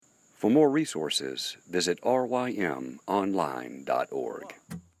For more resources, visit rymonline.org.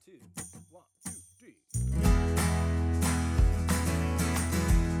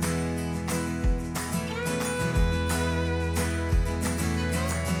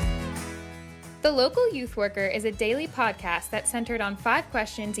 The Local Youth Worker is a daily podcast that's centered on 5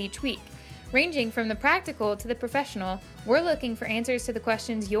 questions each week. Ranging from the practical to the professional, we're looking for answers to the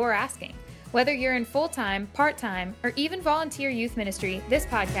questions you're asking. Whether you're in full-time, part-time, or even volunteer youth ministry, this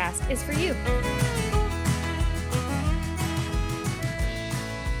podcast is for you.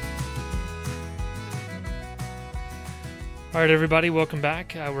 All right, everybody, welcome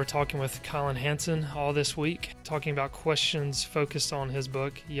back. We're talking with Collin Hansen all this week, talking about questions focused on his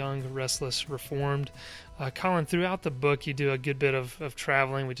book, Young, Restless, Reformed. Collin, throughout the book, you do a good bit of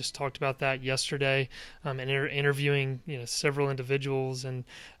traveling. We just talked about that yesterday, and interviewing several individuals. And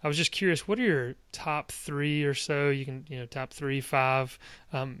I was just curious, what are your top 3 or so? You can top 3, 5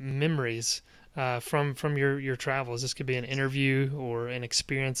 memories from your travels. This could be an interview or an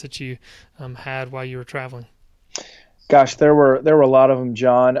experience that you had while you were traveling. Gosh, there were a lot of them,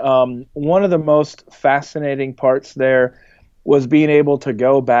 John. One of the most fascinating parts there was being able to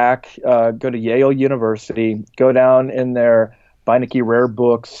go back, go to Yale University, go down in their Beinecke Rare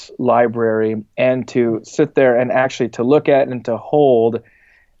Books library, and to sit there and actually to look at and to hold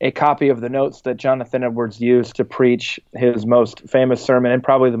a copy of the notes that Jonathan Edwards used to preach his most famous sermon, and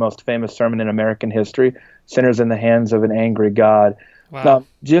probably the most famous sermon in American history, Sinners in the Hands of an Angry God. Wow.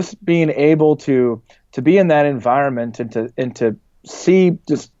 Just being able to be in that environment and to see,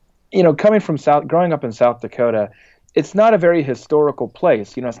 just coming from growing up in South Dakota, it's not a very historical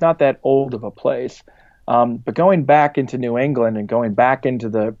place. It's not that old of a place. But going back into New England and going back into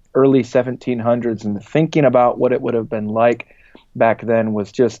the early 1700s and thinking about what it would have been like back then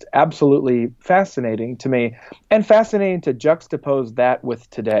was just absolutely fascinating to me, and fascinating to juxtapose that with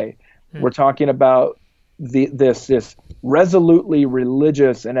today. We're talking about this resolutely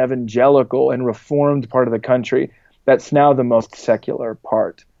religious and evangelical and reformed part of the country that's now the most secular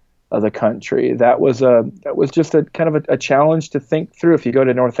part of the country. That was just a kind of a challenge to think through. If you go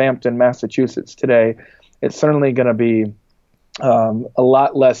to Northampton, Massachusetts today, it's certainly going to be a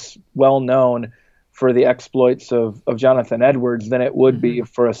lot less well known for the exploits of Jonathan Edwards than it would be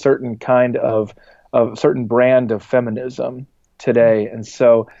for a certain kind of certain brand of feminism today. And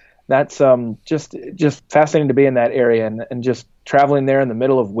so that's just fascinating to be in that area and just traveling there in the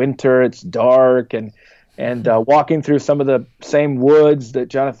middle of winter. It's dark and walking through some of the same woods that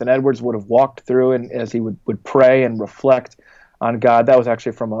Jonathan Edwards would have walked through, and as he would pray and reflect on God. That was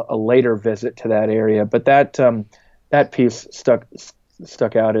actually from a later visit to that area, but that piece stuck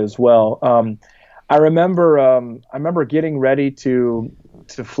out as well. I remember getting ready to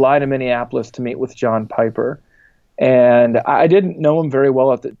fly to Minneapolis to meet with John Piper. And I didn't know him very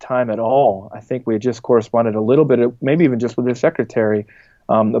well at the time at all. I think we had just corresponded a little bit, maybe even just with his secretary,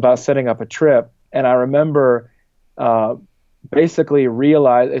 about setting up a trip. And I remember basically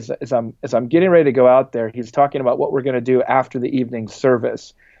realize as I'm getting ready to go out there, he's talking about what we're going to do after the evening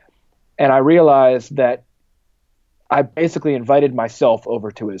service. And I realized that I basically invited myself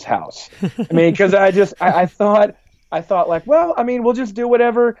over to his house. I mean, because I thought like, well, I mean, we'll just do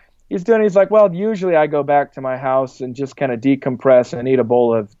whatever he's doing. He's like, well, usually I go back to my house and just kind of decompress and eat a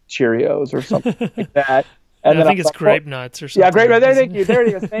bowl of Cheerios or something like that. And I think it's grape nuts or something. Yeah, grape nuts. Thank you. There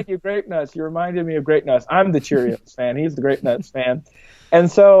it is. Thank you, grape nuts. You reminded me of grape nuts. I'm the Cheerios fan. He's the grape nuts fan.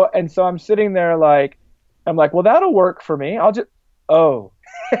 And so I'm sitting there like, I'm like, well, that'll work for me. I'll just,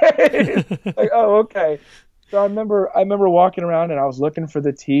 like, okay. So I remember walking around and I was looking for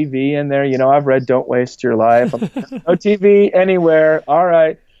the TV in there. I've read Don't Waste Your Life. No TV anywhere. All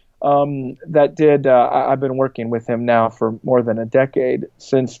right. I've been working with him now for more than a decade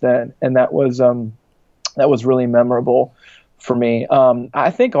since then. And that was really memorable for me.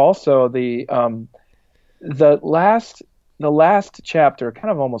 I think also the last chapter, kind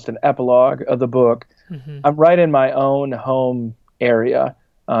of almost an epilogue of the book. Mm-hmm. I'm right in my own home area,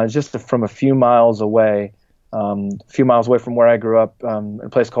 just from a few miles away from where I grew up, in a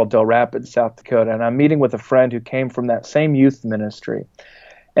place called Del Rapids, South Dakota. And I'm meeting with a friend who came from that same youth ministry.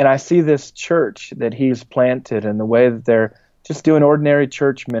 And I see this church that he's planted and the way that they're just doing ordinary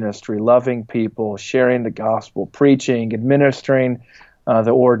church ministry, loving people, sharing the gospel, preaching, administering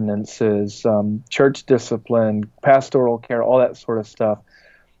the ordinances, church discipline, pastoral care, all that sort of stuff.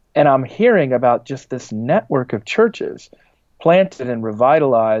 And I'm hearing about just this network of churches planted and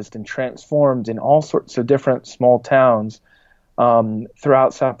revitalized and transformed in all sorts of different small towns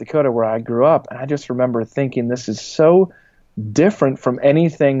throughout South Dakota where I grew up. And I just remember thinking, this is so different from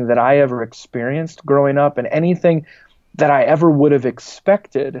anything that I ever experienced growing up and anything that I ever would have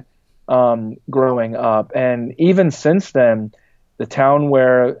expected growing up. And even since then, the town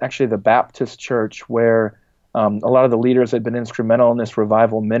where actually the Baptist church where a lot of the leaders had been instrumental in this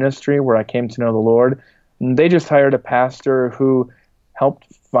revival ministry where I came to know the Lord, they just hired a pastor who helped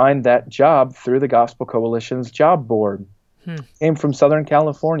find that job through the Gospel Coalition's job board. Came from Southern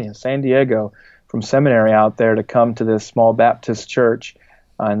California, San Diego, from seminary out there to come to this small Baptist church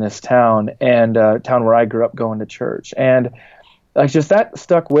in this town, and town where I grew up going to church. And like just that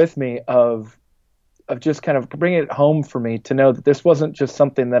stuck with me of just kind of bringing it home for me to know that this wasn't just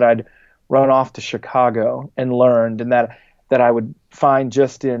something that I'd run off to Chicago and learned, and that I would find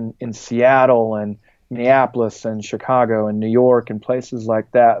just in Seattle and Minneapolis and Chicago and New York and places like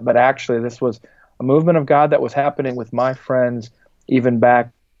that. But actually, this was a movement of God that was happening with my friends, even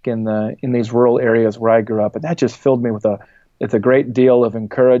back in these rural areas where I grew up, and that just filled me with a great deal of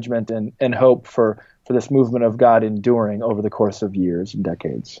encouragement and hope for this movement of God enduring over the course of years and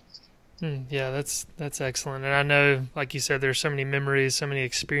decades. Yeah, that's excellent. And I know, like you said, there's so many memories, so many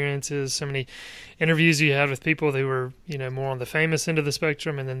experiences, so many interviews you had with people who were, more on the famous end of the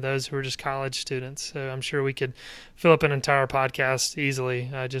spectrum, and then those who were just college students. So I'm sure we could fill up an entire podcast easily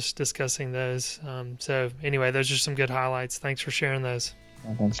just discussing those. So anyway, those are some good highlights. Thanks for sharing those.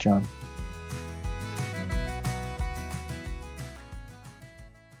 Thanks, John.